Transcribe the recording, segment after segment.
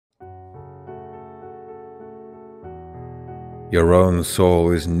Your own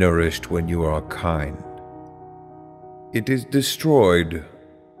soul is nourished when you are kind. It is destroyed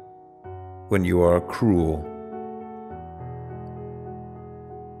when you are cruel.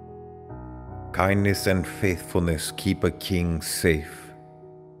 Kindness and faithfulness keep a king safe.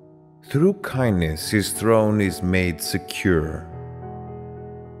 Through kindness his throne is made secure.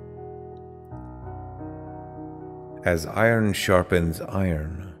 As iron sharpens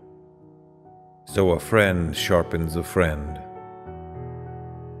iron, so a friend sharpens a friend.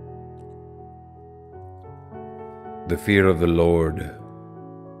 The fear of the Lord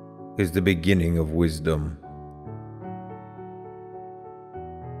is the beginning of wisdom.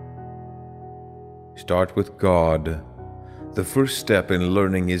 Start with God. The first step in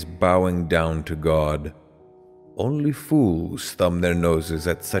learning is bowing down to God. Only fools thumb their noses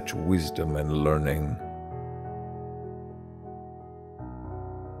at such wisdom and learning.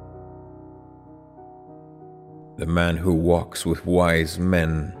 The man who walks with wise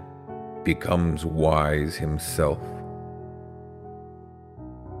men becomes wise himself.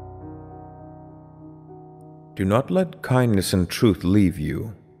 Do not let kindness and truth leave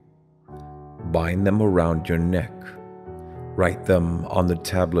you. Bind them around your neck. Write them on the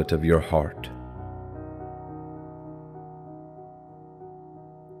tablet of your heart.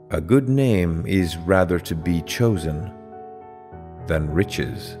 A good name is rather to be chosen than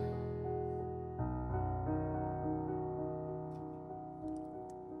riches.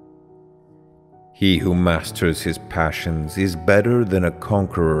 He who masters his passions is better than a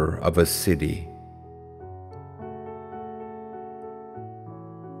conqueror of a city.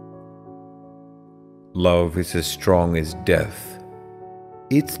 Love is as strong as death,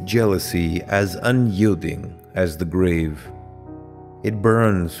 its jealousy as unyielding as the grave. It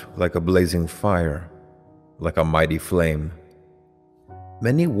burns like a blazing fire, like a mighty flame.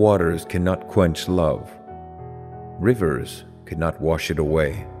 Many waters cannot quench love. Rivers cannot wash it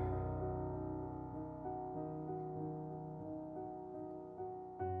away.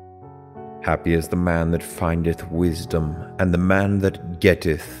 Happy is the man that findeth wisdom, and the man that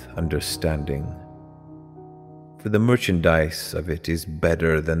getteth understanding. For the merchandise of it is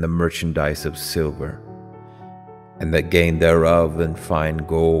better than the merchandise of silver, and the gain thereof than fine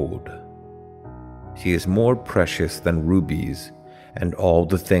gold. She is more precious than rubies, and all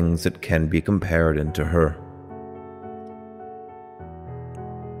the things that can be compared unto her.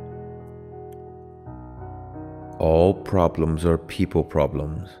 All problems are people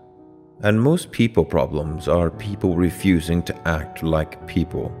problems, and most people problems are people refusing to act like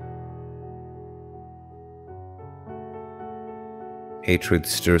people. Hatred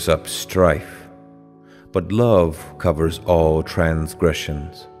stirs up strife, but love covers all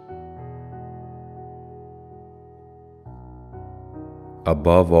transgressions.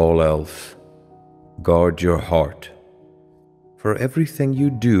 Above all else, guard your heart, for everything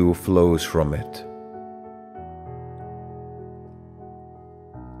you do flows from it.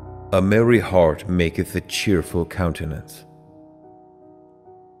 A merry heart maketh a cheerful countenance.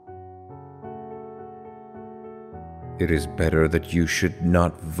 It is better that you should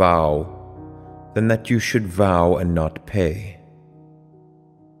not vow than that you should vow and not pay.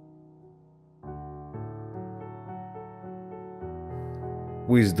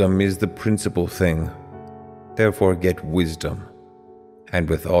 Wisdom is the principal thing. Therefore get wisdom, and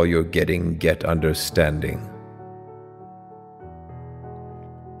with all your getting, get understanding.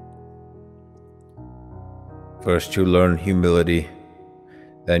 First you learn humility,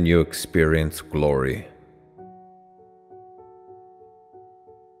 then you experience glory.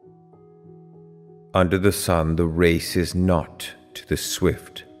 Under the sun the race is not to the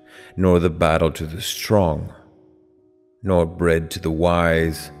swift, nor the battle to the strong, nor bread to the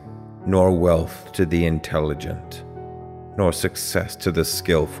wise, nor wealth to the intelligent, nor success to the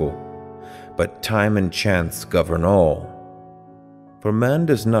skillful, but time and chance govern all, for man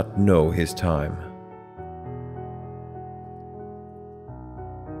does not know his time.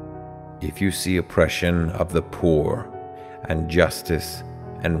 If you see oppression of the poor, and justice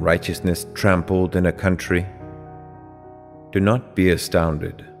and righteousness trampled in a country, do not be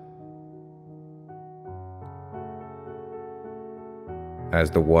astounded.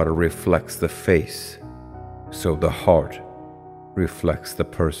 As the water reflects the face, so the heart reflects the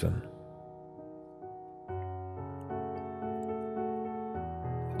person.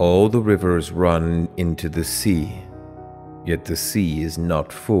 All the rivers run into the sea, yet the sea is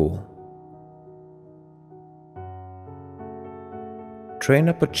not full. Train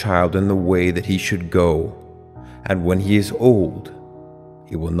up a child in the way that he should go, and when he is old,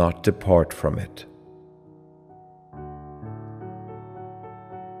 he will not depart from it.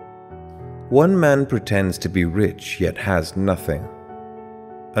 One man pretends to be rich, yet has nothing.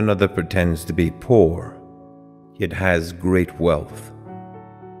 Another pretends to be poor, yet has great wealth.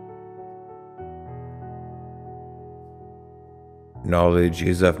 Knowledge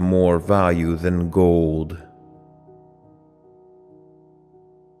is of more value than gold.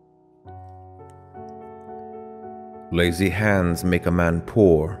 Lazy hands make a man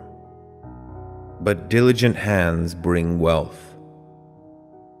poor, but diligent hands bring wealth.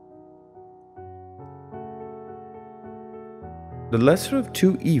 The lesser of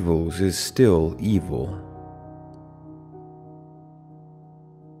two evils is still evil.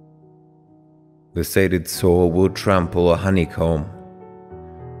 The sated soul will trample a honeycomb,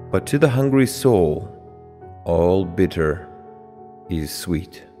 but to the hungry soul, all bitter is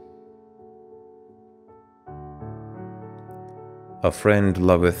sweet. A friend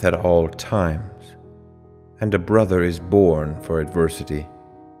loveth at all times, and a brother is born for adversity.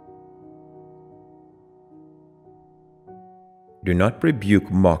 Do not rebuke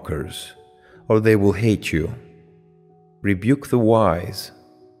mockers, or they will hate you. Rebuke the wise,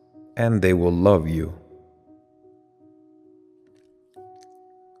 and they will love you.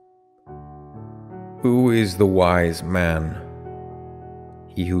 Who is the wise man?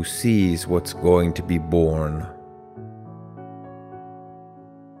 He who sees what's going to be born.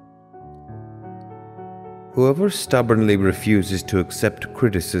 Whoever stubbornly refuses to accept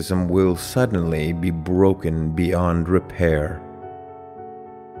criticism will suddenly be broken beyond repair.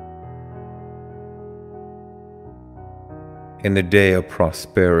 In the day of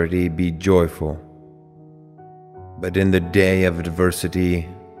prosperity, be joyful, but in the day of adversity,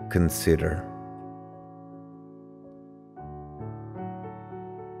 consider.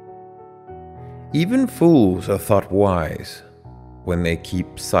 Even fools are thought wise when they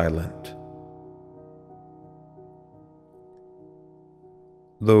keep silent.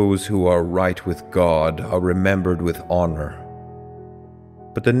 Those who are right with God are remembered with honor,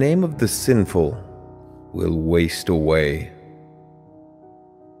 but the name of the sinful will waste away.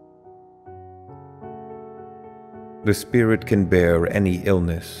 The spirit can bear any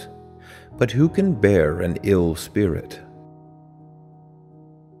illness, but who can bear an ill spirit?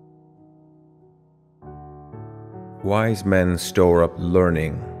 Wise men store up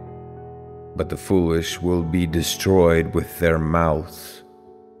learning, but the foolish will be destroyed with their mouths.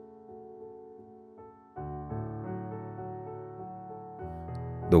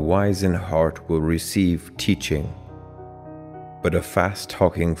 The wise in heart will receive teaching, but a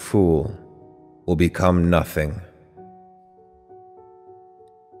fast-talking fool will become nothing.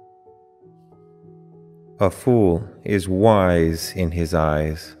 A fool is wise in his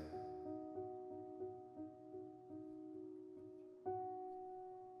eyes.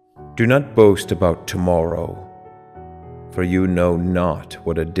 Do not boast about tomorrow, for you know not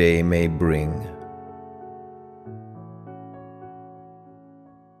what a day may bring.